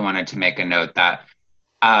also wanted to make a note that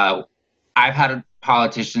I've had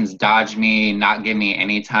politicians dodge me, not give me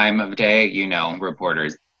any time of day.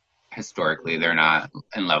 Reporters historically they're not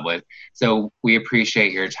in love with. So we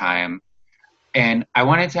appreciate your time. And I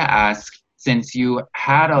wanted to ask, since you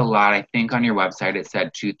had a lot, I think on your website it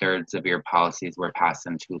said 2/3 of your policies were passed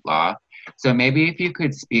into law. So maybe if you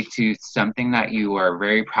could speak to something that you are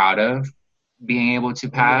very proud of being able to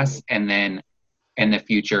pass, and then in the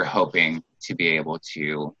future hoping to be able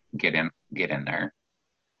to get in there.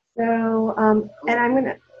 So,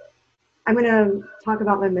 and I'm going to talk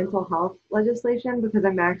about my mental health legislation because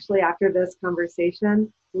I'm actually, after this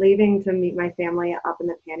conversation, leaving to meet my family up in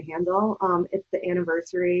the Panhandle. It's the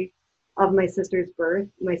anniversary of my sister's birth.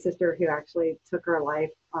 My sister, who actually took her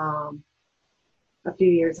life a few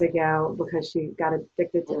years ago because she got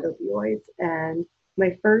addicted to opioids. And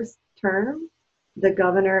my first term, the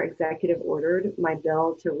governor executive ordered my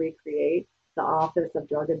bill to recreate the Office of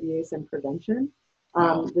Drug Abuse and Prevention.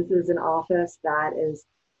 This is an office that is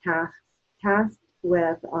tasked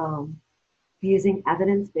with using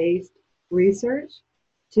evidence-based research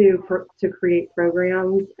to create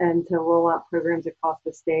programs and to roll out programs across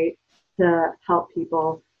the state to help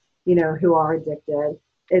people, who are addicted.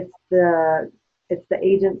 It's the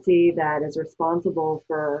agency that is responsible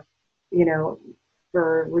for,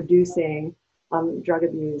 for reducing drug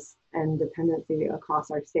abuse and dependency across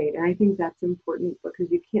our state. And I think that's important because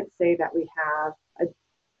you can't say that we have a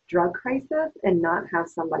drug crisis and not have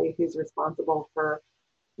somebody who's responsible for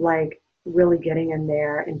like really getting in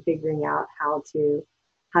there and figuring out how to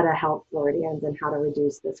help Floridians and how to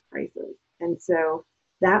reduce this crisis. And so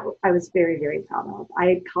that I was very, very proud of. I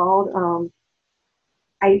had called,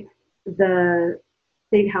 the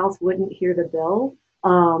state house wouldn't hear the bill.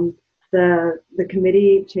 The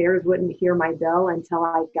committee chairs wouldn't hear my bill until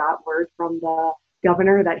I got word from the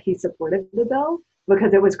governor that he supported the bill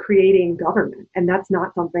because it was creating government. And that's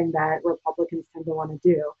not something that Republicans tend to want to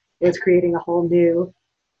do. It was creating a whole new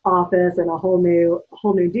office and a whole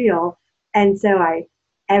new deal. And so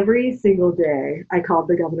every single day I called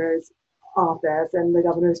the governor's office and the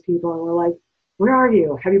governor's people and were like, where are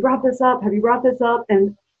you? Have you brought this up? Have you brought this up?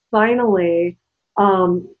 And finally,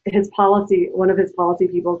 one of his policy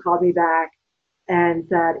people called me back and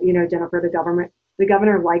said, Jennifer, the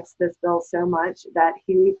governor likes this bill so much that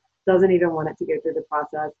he doesn't even want it to go through the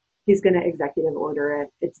process. He's going to executive order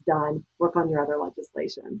it. It's done. Work on your other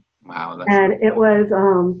legislation. Wow. And it was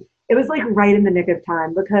like right in the nick of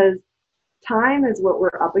time because time is what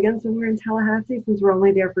we're up against when we're in Tallahassee since we're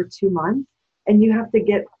only there for 2 months. And you have to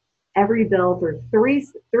get every bill through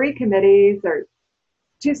three committees or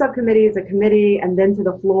 2 subcommittees, a committee, and then to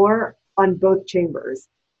the floor on both chambers.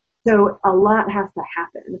 So a lot has to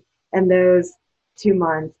happen in those 2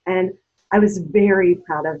 months. And I was very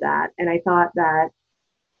proud of that. And I thought that,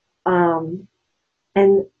 and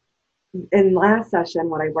in last session,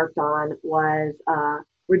 what I worked on was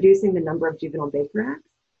reducing the number of juvenile Baker Acts,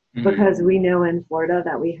 because we know in Florida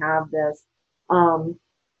that we have this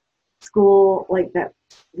school like that.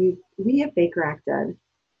 We have Baker Acted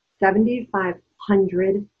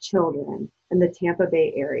 7,500 children in the Tampa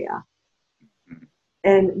Bay area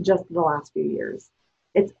in just the last few years.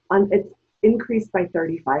 It's increased by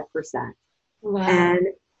 35%. Wow. And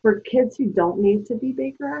for kids who don't need to be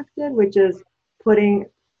Baker Acted, which is putting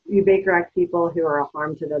you Baker Act people who are a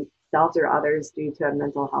harm to themselves or others due to a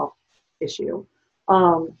mental health issue.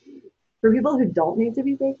 For people who don't need to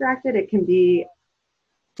be Baker Acted, it can be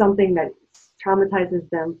something that traumatizes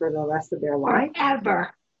them for the rest of their life.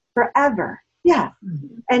 Forever. Yeah.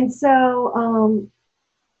 Mm-hmm. And so,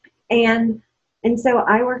 and so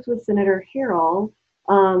I worked with Senator Harrell,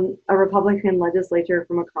 a Republican legislator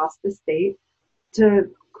from across the state,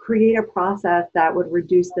 to create a process that would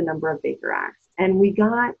reduce the number of Baker Acts. And we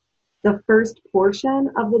got the first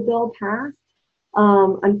portion of the bill passed.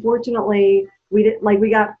 Unfortunately, we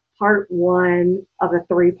got part 1 of a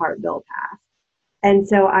 3-part bill passed. And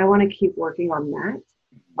so I want to keep working on that.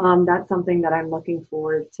 That's something that I'm looking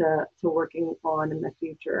forward to working on in the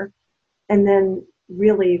future. And then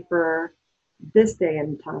really for this day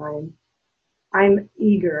and time, I'm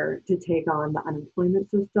eager to take on the unemployment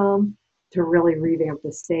system to really revamp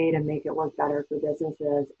the state and make it work better for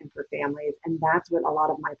businesses and for families. And that's what a lot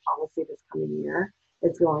of my policy this coming year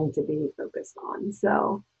is going to be focused on.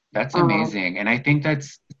 So that's amazing. And I think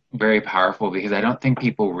that's very powerful because I don't think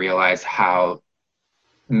people realize how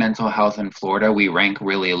mental health in Florida, we rank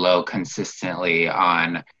really low consistently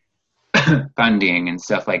on funding and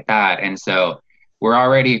stuff like that. And so we're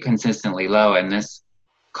already consistently low, and this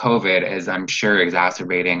COVID is, I'm sure,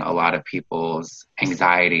 exacerbating a lot of people's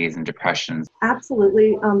anxieties and depressions.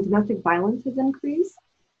 Absolutely. Domestic violence has increased.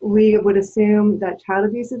 We would assume that child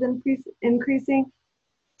abuse is increasing.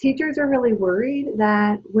 Teachers are really worried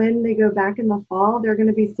that when they go back in the fall, they're going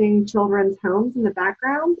to be seeing children's homes in the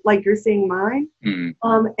background, like you're seeing mine.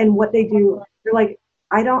 Mm-hmm. And what they do, they're like,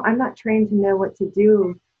 I'm not trained to know what to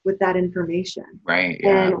do with that information. Right.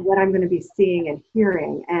 Yeah. And what I'm going to be seeing and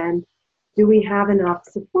hearing. And do we have enough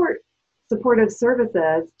supportive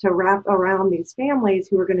services to wrap around these families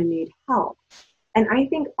who are going to need help? And I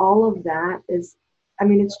think all of that is,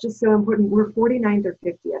 it's just so important. We're 49th or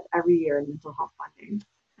 50th every year in mental health funding.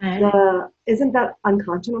 Isn't that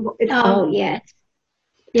unconscionable? It's Yes.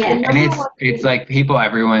 the Yes. And number one it's thing. like people,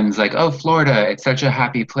 everyone's like, oh, Florida, it's such a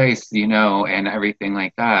happy place, and everything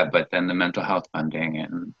like that. But then the mental health funding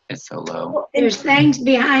and it's so low. Well, There's things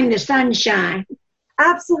behind the sunshine.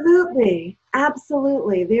 absolutely,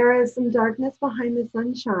 absolutely. There is some darkness behind the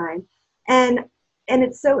sunshine, and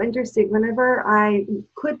it's so interesting. Whenever I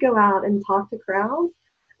could go out and talk to crowds,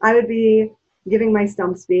 I would be giving my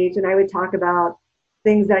stump speech, and I would talk about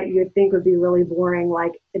things that you'd think would be really boring,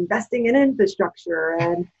 like investing in infrastructure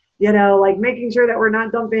and like making sure that we're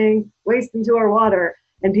not dumping waste into our water,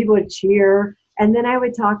 and people would cheer. And then I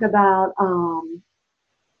would talk about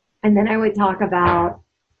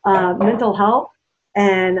mental health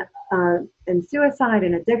and and suicide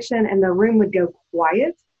and addiction, and the room would go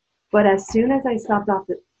quiet. But as soon as I stepped off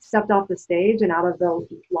the stage and out of the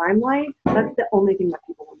limelight, that's the only thing that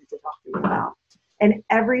people wanted to talk to me about. And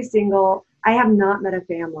I have not met a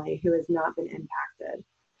family who has not been impacted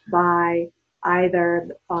by either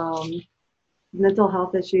mental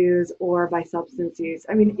health issues or by substance use.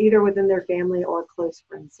 I mean, either within their family or a close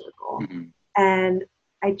friend circle. Mm-hmm. And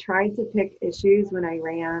I tried to pick issues when I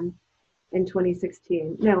ran in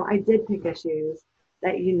 2016. No, I did pick issues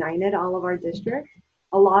that united all of our districts.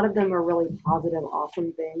 A lot of them are really positive,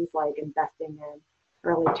 awesome things like investing in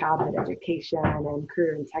early childhood education and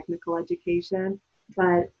career and technical education.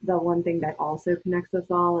 But the one thing that also connects us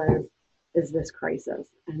all is this crisis.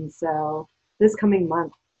 And so this coming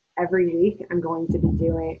month, every week, I'm going to be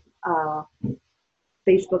doing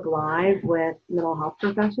Facebook Live with mental health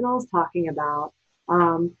professionals talking about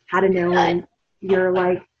how to know when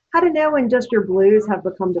how to know when just your blues have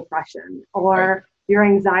become depression or your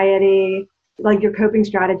anxiety, like your coping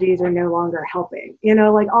strategies are no longer helping,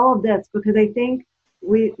 like all of this, because I think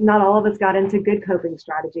not all of us got into good coping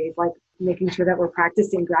strategies, like making sure that we're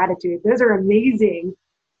practicing gratitude. Those are amazing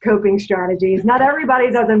coping strategies. Not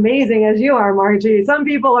everybody's as amazing as you are, Margie. Some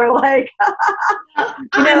people are like,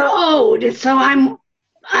 I'm old, so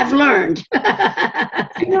I've learned.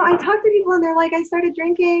 I talk to people and they're like, I started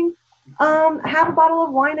drinking half a bottle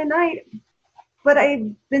of wine a night, but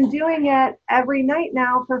I've been doing it every night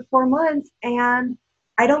now for 4 months, and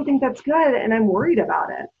I don't think that's good, and I'm worried about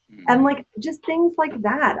it. And like just things like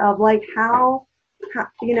that of like how I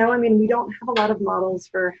mean, we don't have a lot of models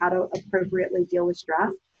for how to appropriately deal with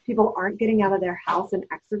stress. People aren't getting out of their house and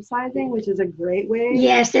exercising, which is a great way.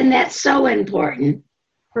 Yes, and that's so important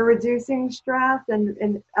For reducing stress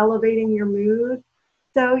and elevating your mood.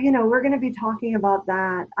 So, we're going to be talking about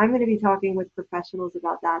that. I'm going to be talking with professionals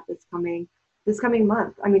about that this coming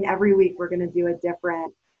month. I mean, every week we're going to do a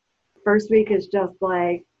different. First week is just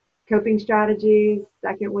like coping strategies.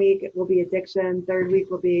 Second week it will be addiction. Third week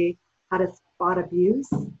will be how to spot abuse.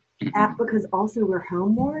 Because also we're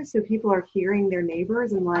home more, so people are hearing their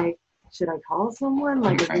neighbors and like, should I call someone?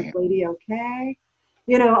 Like, is this lady okay?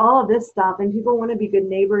 All of this stuff, and people want to be good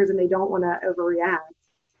neighbors and they don't want to overreact.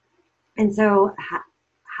 And so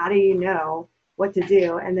how do you know what to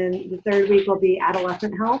do? And then the third week will be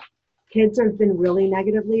adolescent health. Kids have been really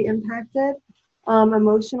negatively impacted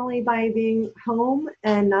emotionally by being home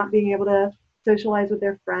and not being able to socialize with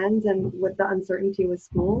their friends and with the uncertainty with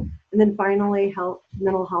school. And then finally,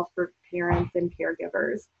 mental health for parents and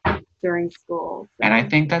caregivers during school. So. And I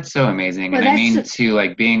think that's so amazing. And I mean, too,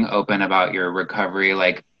 like being open about your recovery,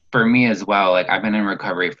 like for me as well, like I've been in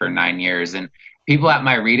recovery for 9 years, and people at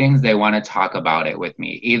my readings, they want to talk about it with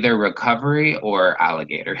me, either recovery or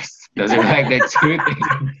alligators. Those are like the two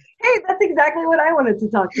things. Hey, that's exactly what I wanted to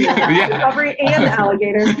talk to you about. Yeah. Recovery and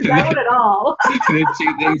alligators. I want it all. The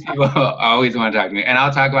two things people always want to talk to me. And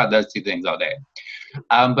I'll talk about those two things all day.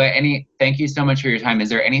 But thank you so much for your time. Is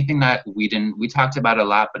there anything that we talked about a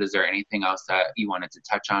lot, but is there anything else that you wanted to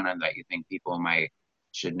touch on and that you think people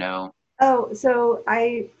should know? Oh, so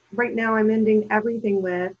right now I'm ending everything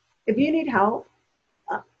with, if you need help,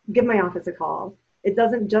 give my office a call. It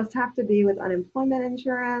doesn't just have to be with unemployment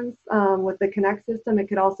insurance, with the Connect system. It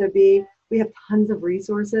could also be, we have tons of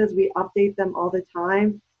resources. We update them all the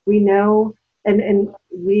time. We know, and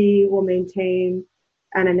we will maintain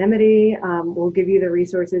anonymity. We'll give you the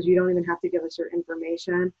resources. You don't even have to give us your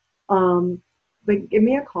information. But give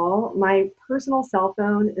me a call. My personal cell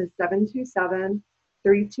phone is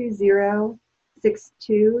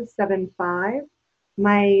 727-320-6275.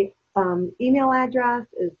 My email address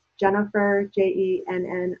is Jennifer,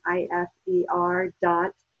 Jennifer,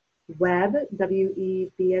 Webb,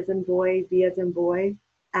 W-E-B as in boy, B as in boy,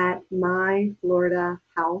 at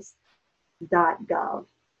myfloridahouse.gov.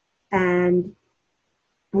 And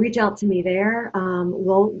reach out to me there.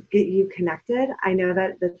 We'll get you connected. I know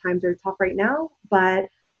that the times are tough right now, but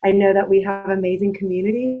I know that we have amazing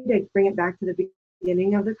community. To bring it back to the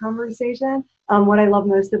beginning of the conversation, what I love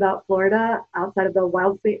most about Florida, outside of the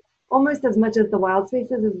wild space, almost as much as the wild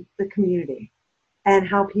spaces, is the community and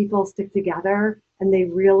how people stick together and they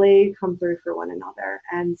really come through for one another.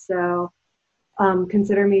 And so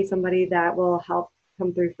consider me somebody that will help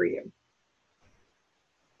come through for you.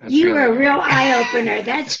 You are a real eye opener.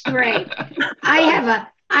 That's great. I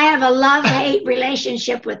have a love-hate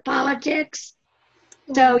relationship with politics.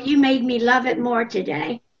 So you made me love it more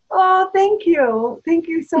today. Oh, thank you. Thank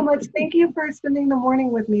you so much. Thank you for spending the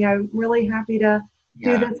morning with me. I'm really happy to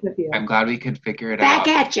do this with you. I'm glad we could figure it Back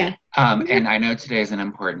out. at you. And I know today is an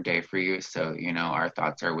important day for you, so our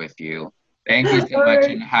thoughts are with you. Thank you so much,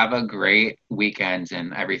 and have a great weekend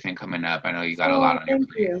and everything coming up. I know you got a lot on your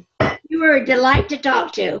plate. Thank you. You were a delight to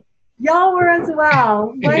talk to. Y'all were as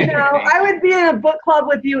well. I know. I would be in a book club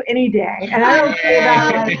with you any day, and I don't say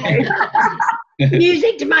that lightly.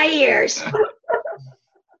 Music to my ears.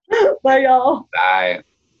 Bye, y'all. Bye.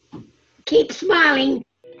 Keep smiling.